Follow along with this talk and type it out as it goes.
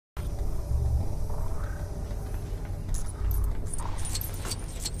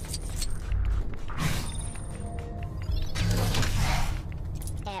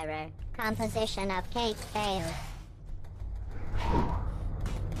Composition of cake failed.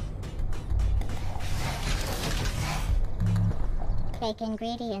 Cake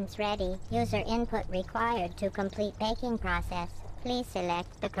ingredients ready. User input required to complete baking process. Please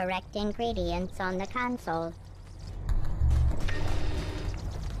select the correct ingredients on the console.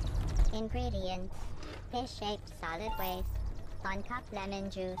 Ingredients: fish-shaped solid waste, 1 cup lemon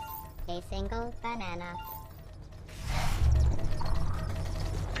juice, a single banana.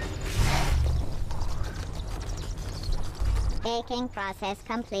 Baking process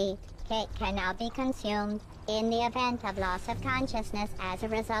complete. Cake can now be consumed. In the event of loss of consciousness as a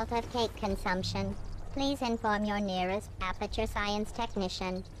result of cake consumption, please inform your nearest Aperture Science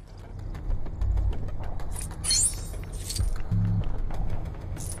technician.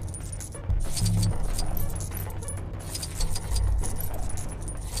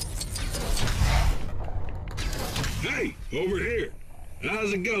 Hey, over here.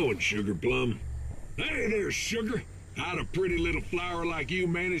 How's it going, Sugar Plum? Hey there, Sugar. How'd a pretty little flower like you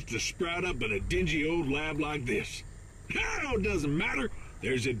manage to sprout up in a dingy old lab like this? Oh, it doesn't matter.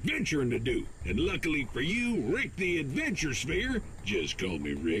 There's adventuring to do. And luckily for you, Rick the Adventure Sphere, just call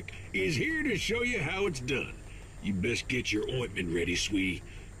me Rick, is here to show you how it's done. You best get your ointment ready, sweetie,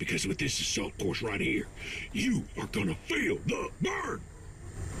 because with this assault course right here, you are gonna feel the burn.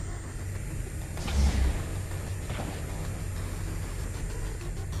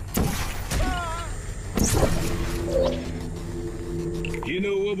 You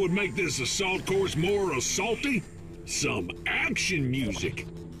know what would make this assault course more assaulty? Some action music.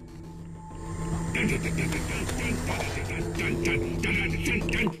 Up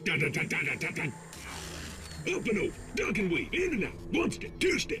and over, duck and weave, in and out, 1 step,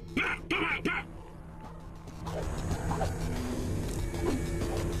 2 step, pow, pow, pow.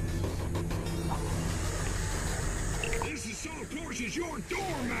 This assault course is your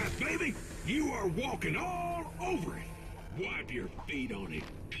doormat, baby. You are walking all over it. Wipe your feet on it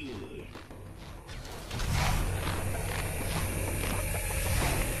good.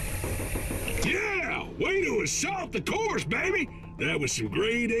 Yeah, way to assault the course, baby. That was some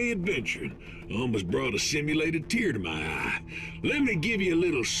grade A adventuring. Almost brought a simulated tear to my eye. Let me give you a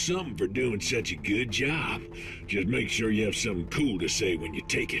little something for doing such a good job. Just make sure you have something cool to say when you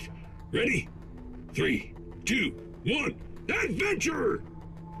take it. Ready? 3, 2, 1, adventure!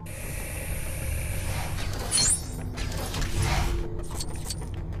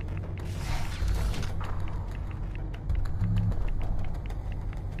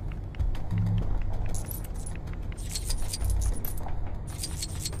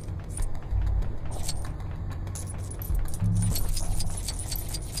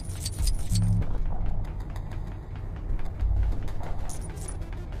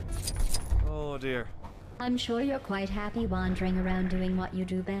 Oh dear. I'm sure you're quite happy wandering around doing what you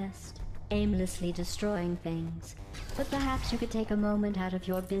do best, aimlessly destroying things. But perhaps you could take a moment out of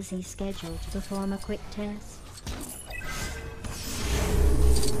your busy schedule to perform a quick test.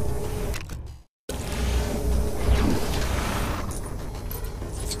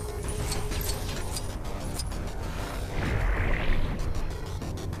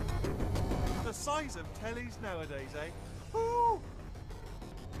 The size of tellies nowadays, eh? Ooh!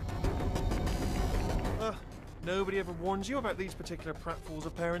 Nobody ever warns you about these particular pratfalls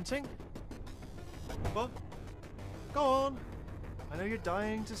of parenting. What? Go on. I know you're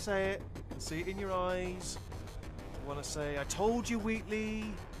dying to say it. I can see it in your eyes. You want to say, I told you,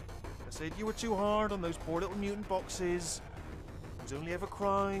 Wheatley. I said you were too hard on those poor little mutant boxes. Whose only ever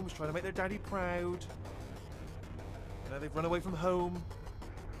crime was trying to make their daddy proud. Now they've run away from home.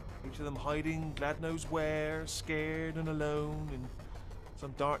 Each of them hiding glad knows where, scared and alone in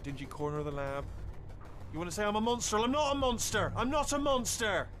some dark, dingy corner of the lab. You want to say I'm a monster? Well, I'm not a monster! I'm not a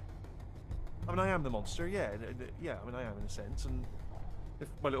monster! I mean, I am the monster, yeah. Yeah, I mean, I am in a sense, and if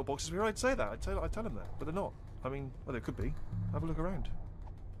my little boxes were here, I'd say that. I'd tell them that, but they're not. I mean, well, they could be. Have a look around.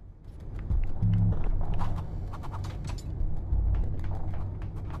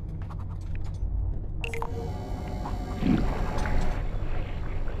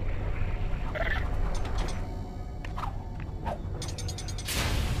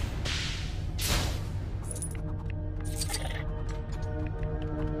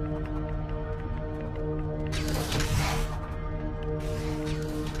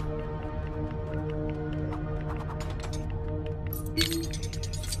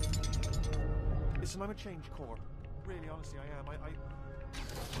 Listen, I'm a change core. Really, honestly, I am. I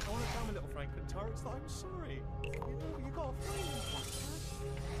want to tell my little Franklin turrets that I'm sorry. You know, you got a friend.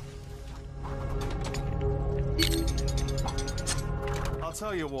 I'll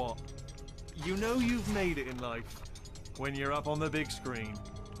tell you what. You know you've made it in life when you're up on the big screen.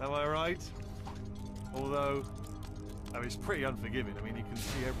 Am I right? Although, it's pretty unforgiving. I mean, you can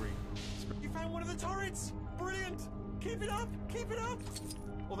see every... You found one of the turrets! Brilliant! Keep it up! Keep it up!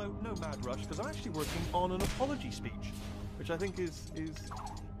 Although, no mad rush, because I'm actually working on an apology speech, which I think is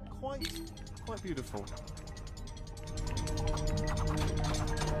quite beautiful.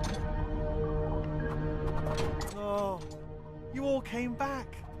 Oh, you all came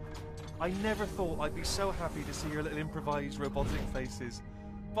back. I never thought I'd be so happy to see your little improvised robotic faces.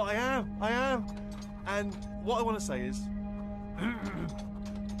 But I am. And what I want to say is,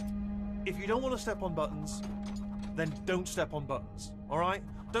 if you don't want to step on buttons, then don't step on buttons, alright?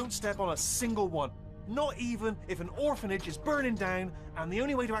 Don't step on a single one. Not even if an orphanage is burning down and the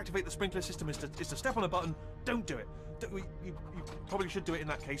only way to activate the sprinkler system is to step on a button, don't do it. You probably should do it in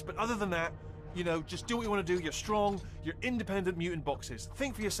that case, but other than that, you know, just do what you want to do. You're strong, you're independent mutant boxes.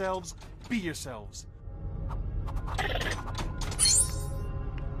 Think for yourselves, be yourselves.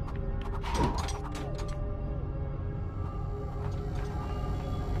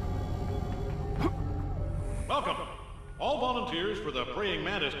 Welcome. All volunteers for the Praying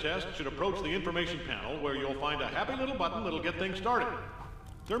Mantis test should approach the information panel where you'll find a happy little button that'll get things started.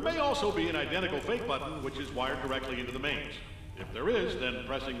 There may also be an identical fake button which is wired directly into the mains. If there is, then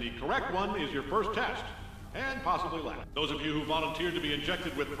pressing the correct one is your first test, and possibly last. Those of you who volunteered to be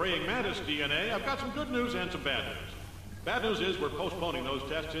injected with Praying Mantis DNA, I've got some good news and some bad news. Bad news is we're postponing those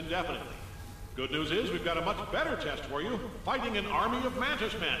tests indefinitely. Good news is we've got a much better test for you, fighting an army of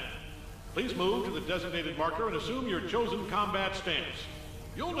Mantis men. Please move to the designated marker and assume your chosen combat stance.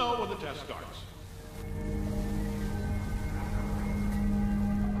 You'll know when the test starts.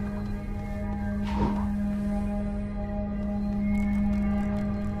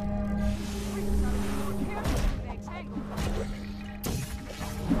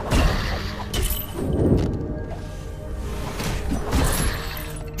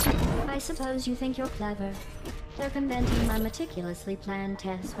 I suppose you think you're clever, circumventing my meticulously planned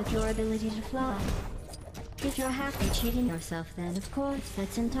test with your ability to fly. If you're happy cheating yourself, then of course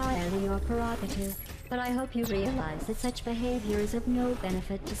that's entirely your prerogative. But I hope you realize that such behavior is of no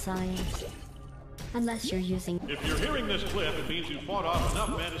benefit to science. Unless you're using... If you're hearing this clip, it means you fought off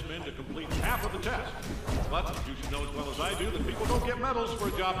enough Mantis men to complete half of the test. But you should know as well as I do that people don't get medals for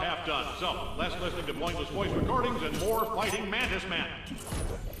a job half done. So, less listening to pointless voice recordings and more fighting Mantis men.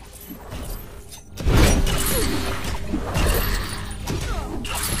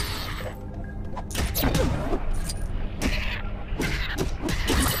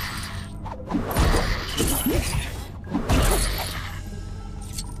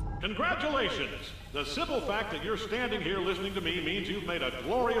 Congratulations! The simple fact that you're standing here listening to me means you've made a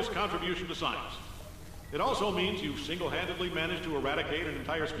glorious contribution to science. It also means you've single-handedly managed to eradicate an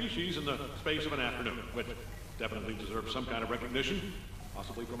entire species in the space of an afternoon, which definitely deserves some kind of recognition,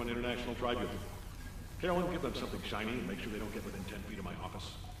 possibly from an international tribunal. Carolyn, give them something shiny and make sure they don't get within 10 feet of my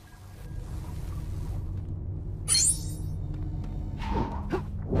office.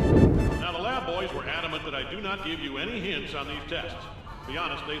 Now, the lab boys were adamant that I do not give you any hints on these tests. To be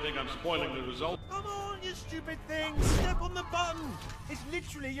honest, they think I'm spoiling the results. Come on, you stupid thing! Step on the button! It's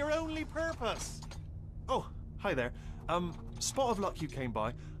literally your only purpose! Oh, hi there. Spot of luck you came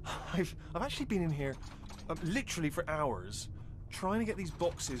by. I've actually been in here, literally for hours, trying to get these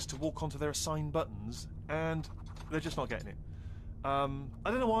boxes to walk onto their assigned buttons, and they're just not getting it. I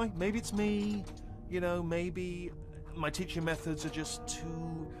don't know why. Maybe it's me. You know, maybe my teaching methods are just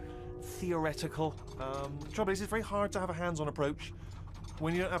too theoretical. The trouble is, it's very hard to have a hands-on approach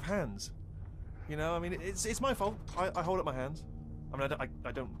when you don't have hands. You know, I mean, it's my fault. I hold up my hands. I mean,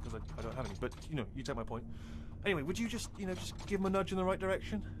 I don't because I don't have any. But you know, you take my point. Anyway, would you just just give them a nudge in the right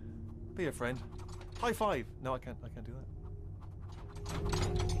direction? Be a friend. High five. No, I can't do that.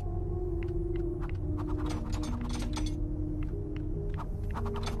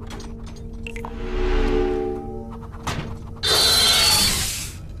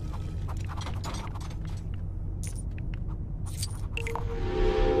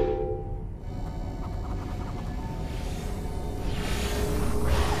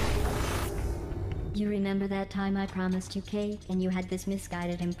 You remember that time I promised you cake, and you had this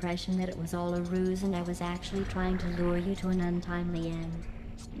misguided impression that it was all a ruse and I was actually trying to lure you to an untimely end?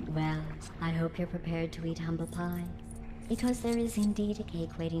 Well, I hope you're prepared to eat humble pie, because there is indeed a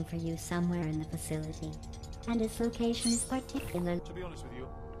cake waiting for you somewhere in the facility, and its location is particular. To be honest with you,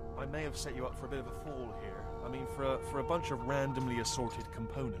 I may have set you up for a bit of a fall here. I mean, for a bunch of randomly assorted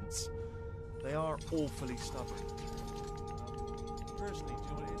components, they are awfully stubborn. Personally, do you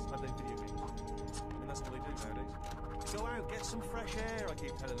know what it is? I play video games. I mean, that's what they do nowadays. Go out, get some fresh air, I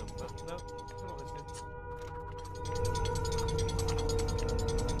keep telling them, but no, they're not listening.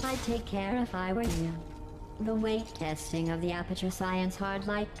 I'd take care if I were you. The weight testing of the Aperture Science hard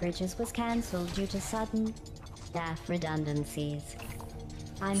light bridges was cancelled due to sudden staff redundancies.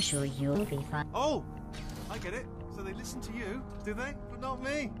 I'm sure you'll be fine. Oh! I get it. So they listen to you, do they? But not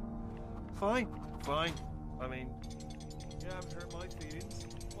me. Fine, fine. I mean, you haven't hurt my feelings.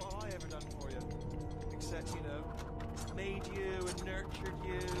 What have I ever done for you? Except, you know, made you and nurtured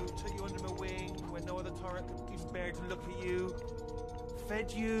you, took you under my wing when no other turret could even bear to look at you,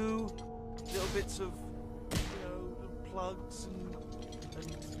 fed you little bits of, you know, little plugs and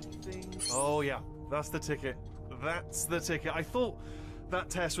things. Oh yeah, that's the ticket. That's the ticket. I thought that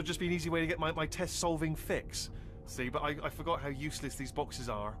test would just be an easy way to get my test-solving fix. See, but I forgot how useless these boxes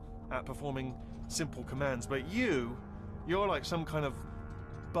are at performing simple commands. But you're like some kind of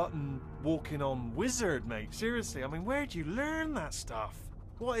button-walking-on wizard, mate. Seriously, I mean, where'd you learn that stuff?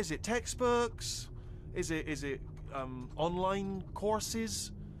 What is it, textbooks? Is it online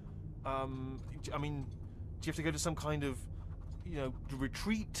courses? I mean, do you have to go to some kind of, you know,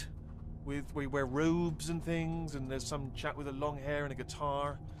 retreat where you wear robes and things, and there's some chap with a long hair and a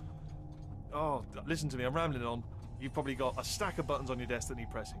guitar? Oh, listen to me, I'm rambling on. You've probably got a stack of buttons on your desk that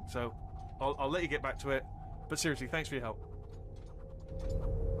need pressing, so I'll let you get back to it. But seriously, thanks for your help.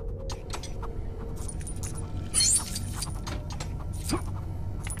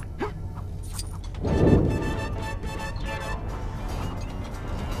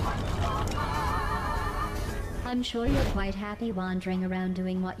 I'm sure you're quite happy wandering around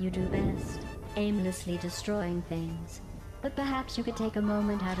doing what you do best, aimlessly destroying things. But perhaps you could take a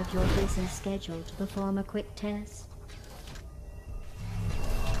moment out of your busy schedule to perform a quick test.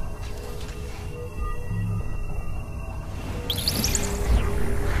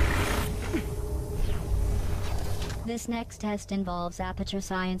 This next test involves Aperture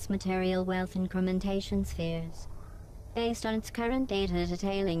Science material wealth incrementation spheres. Based on its current data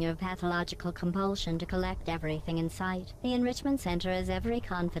detailing your pathological compulsion to collect everything in sight, the Enrichment Center has every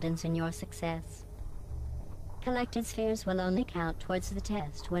confidence in your success. Collected spheres will only count towards the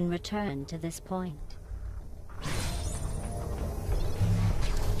test when returned to this point.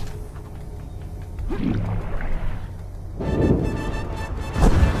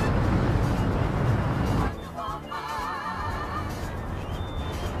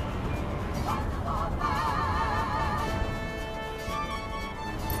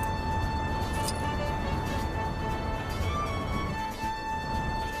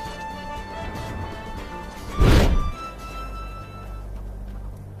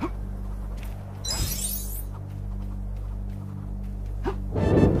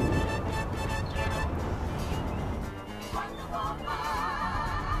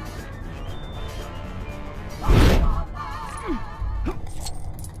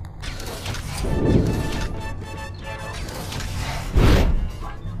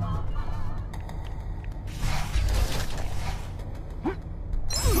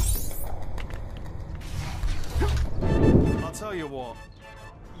 Tell you what,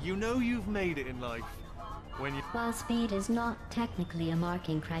 you know you've made it in life when you... While speed is not technically a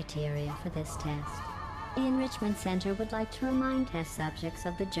marking criteria for this test, the Enrichment Center would like to remind test subjects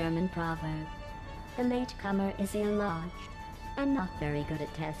of the German proverb, "The latecomer is ill-lodged and not very good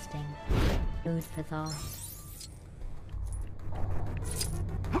at testing." Food for thought.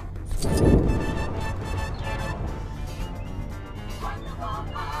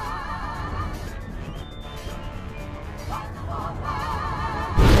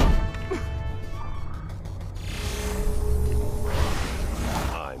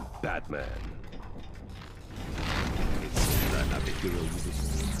 I'm Batman. I'm not the hero you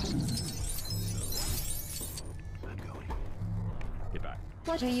I'm going. Get back.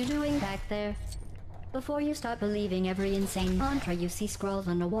 What are you doing back there? Before you start believing every insane mantra you see scrawled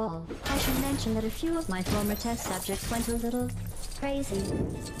on a wall, I should mention that a few of my former test subjects went a little crazy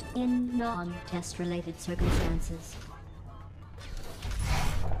in non-test related circumstances.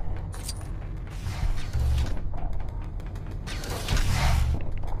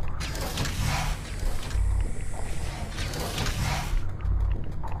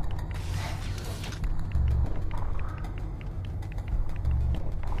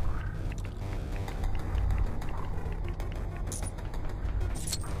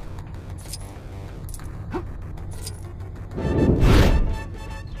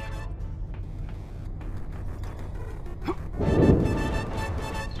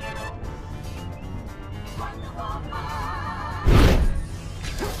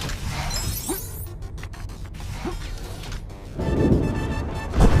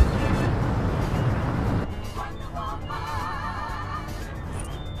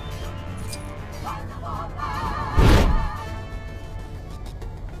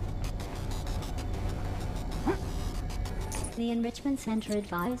 The Enrichment Center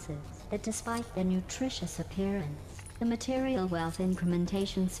advises that despite their nutritious appearance, the material wealth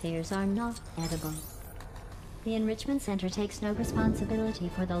incrementation spheres are not edible. The Enrichment Center takes no responsibility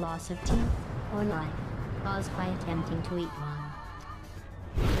for the loss of teeth or life caused by attempting to eat one.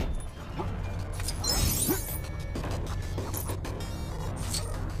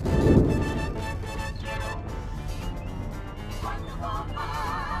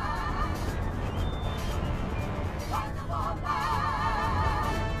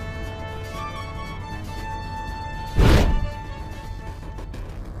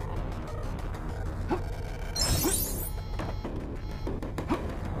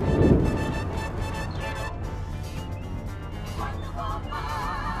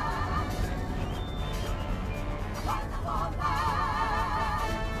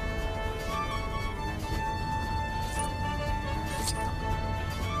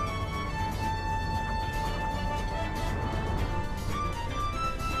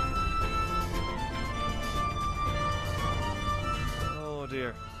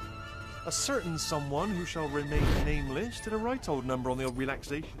 A certain someone who shall remain nameless did a right old number on the old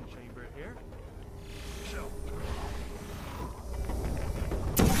relaxation chamber here.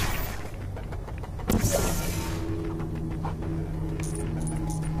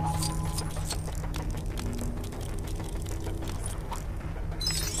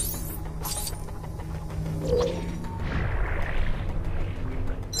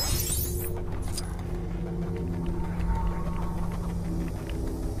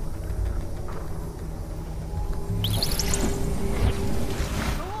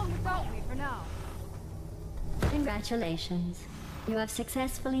 Congratulations. You have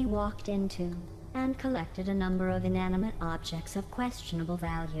successfully walked into and collected a number of inanimate objects of questionable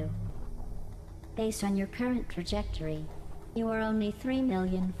value. Based on your current trajectory, you are only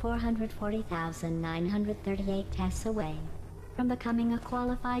 3,440,938 tests away from becoming a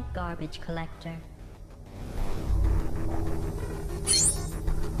qualified garbage collector.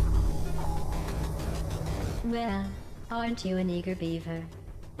 Well, aren't you an eager beaver?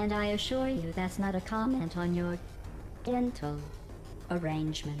 And I assure you that's not a comment on your dental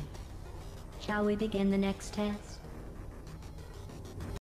arrangement. Shall we begin the next test?